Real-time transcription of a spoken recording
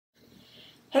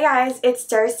Hey guys, it's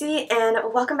Darcy and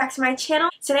welcome back to my channel.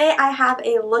 Today I have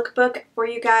a lookbook for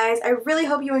you guys. I really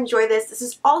hope you enjoy this. This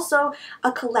is also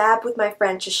a collab with my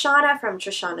friend Shoshana from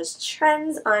Shoshana's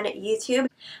Trends on YouTube.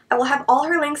 I will have all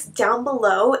her links down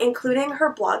below, including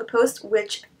her blog post,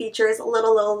 which features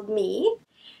little old me.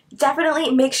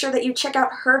 Definitely make sure that you check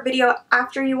out her video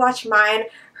after you watch mine.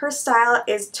 Her style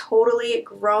is totally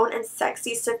grown and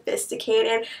sexy,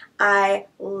 sophisticated. I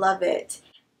love it.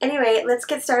 Anyway, let's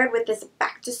get started with this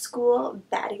back to school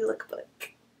baddie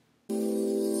lookbook.